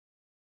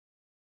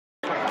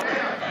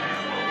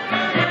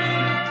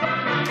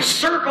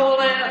circle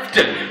left,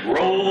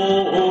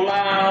 roll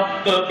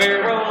out the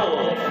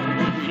barrel.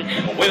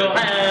 We'll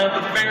have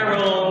a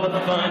barrel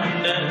of fun.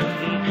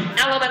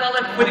 Element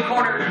left with the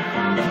corner,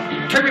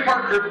 turn your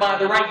partner by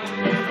the right.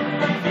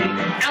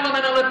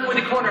 Element left with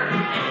the corner,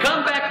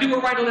 come back, do a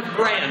right or left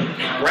grand.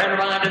 Round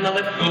right in the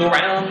left, go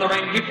around the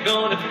right, keep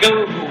going, if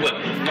go.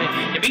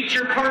 You beat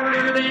your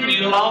partner, then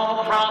you'll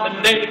all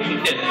promenade.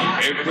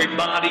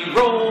 Everybody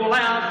roll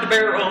out the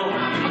barrel,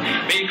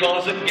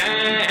 because the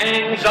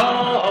gang's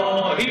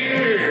all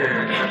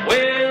here.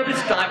 Well,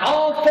 this time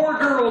all 4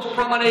 girls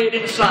promenade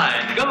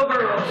inside. Go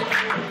girls!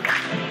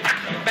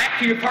 Back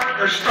to your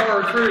partner,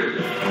 star through.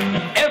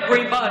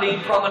 Everybody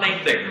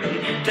promenade there.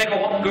 Take a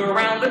walk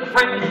around the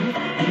ring,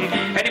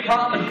 and you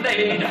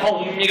promenade,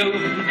 home you go.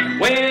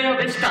 Well,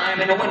 this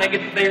time, and when I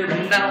get there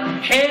now,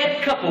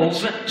 head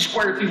couples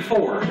square through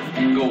 4.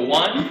 Go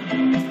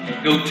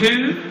 1, go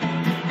 2,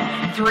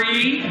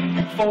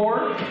 3,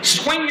 4,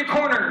 swing your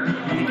corner.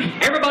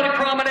 Everybody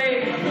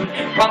promenade,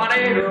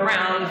 promenade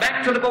around,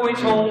 back to the boys'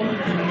 home.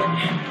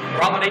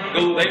 Promenade,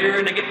 go there,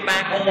 and I get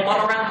back home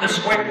all around the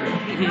square.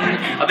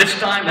 This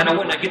time, and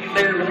when I get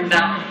there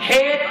now,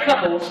 head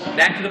couples,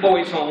 back to the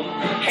boys' home.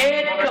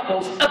 Head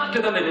couples, up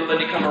to the middle, and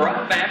you come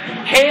right back.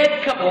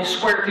 Head couples,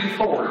 square through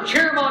 4.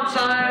 Cheer them on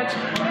sides.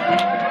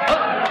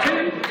 Up,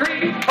 2,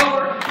 3,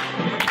 4.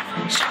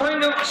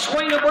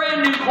 Swing a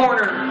brand new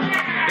corner.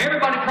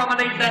 Everybody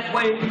promenade that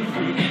way.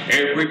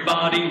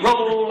 Everybody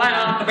roll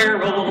out the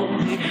barrel,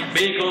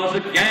 because the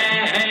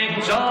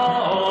gang's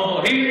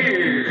all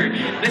here.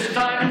 This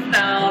time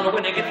now,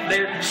 when I get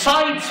there,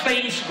 side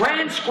space,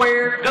 grand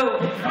square, go.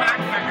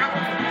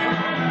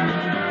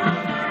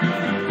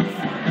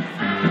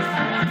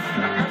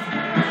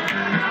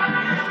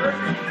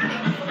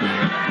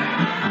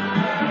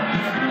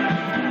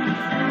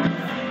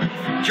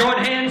 Join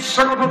hands,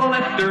 circle to the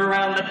left,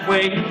 around that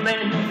way, and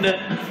then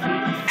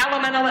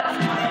element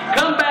left.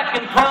 Come back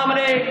and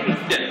promenade.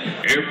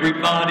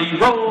 Everybody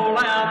roll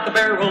out the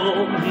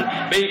barrel,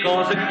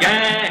 because the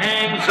gang